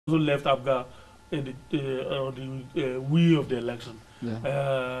also left Apga in on the wheel of the election. Yeah.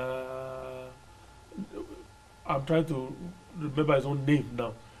 I'm trying to remember his own name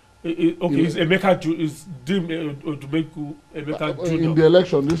now. Okay, it's Emeka Ojukwu Emeka Jnr. In the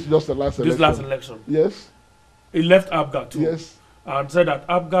election, this is just the last election. This last election. Yes. He left Apga too. Yes. And said that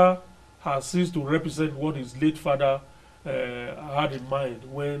Apga has ceased to represent what his late father had in mind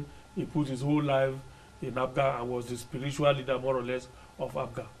when he put his whole life in Apga and was the spiritual leader, more or less, of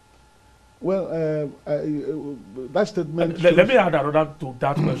Apga. Well, that statement. Let me add another to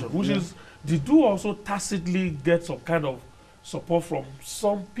that question, which is, did you also tacitly get some kind of support from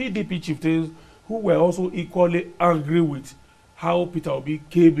some PDP chieftains who were also equally angry with how Peter Obi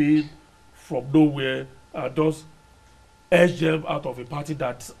came in from nowhere and just edged them out of a party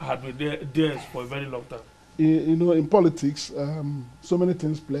that had been theirs for a very long time? You know, in politics, so many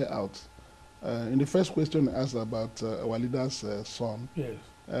things play out. In the first question asked about our leader's son, yes.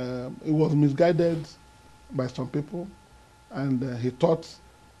 He was misguided by some people, and he thought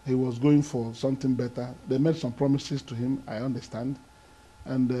he was going for something better. They made some promises to him, I understand,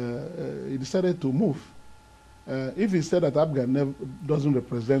 and he decided to move. If he said that Apga doesn't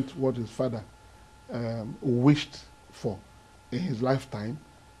represent what his father wished for in his lifetime,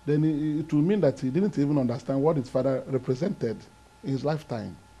 then it will mean that he didn't even understand what his father represented in his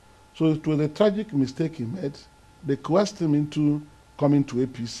lifetime. So it was a tragic mistake he made. They coerced him into coming to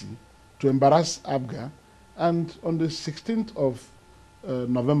APC to embarrass Apga, and on the 16th of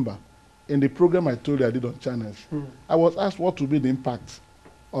November, in the program I told you I did on channels, I was asked what would be the impact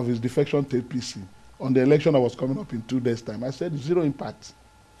of his defection to APC on the election that was coming up in 2 days' time. I said zero impact.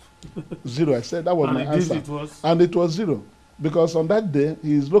 Zero. I said that was my answer. And it was zero. Because on that day,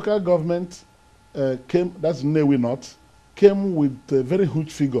 his local government came, that's Nnewi North, came with a very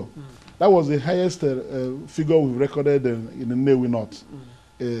huge figure. That was the highest figure we've recorded in the Nnewi North.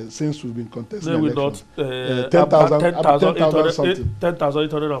 Since we've been contesting elections. 10,000 something.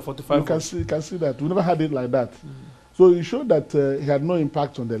 10,845. You can see that. We never had it like that. So it showed that he had no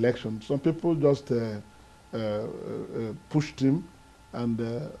impact on the election. Some people just pushed him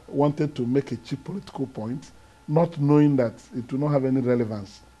and wanted to make a cheap political point, not knowing that it will not have any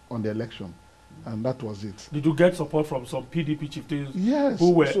relevance on the election. And that was it. Did you get support from some PDP chieftains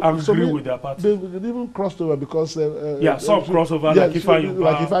who were so angry with their party? They even crossed over because... some crossed over, like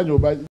Ifeanyi.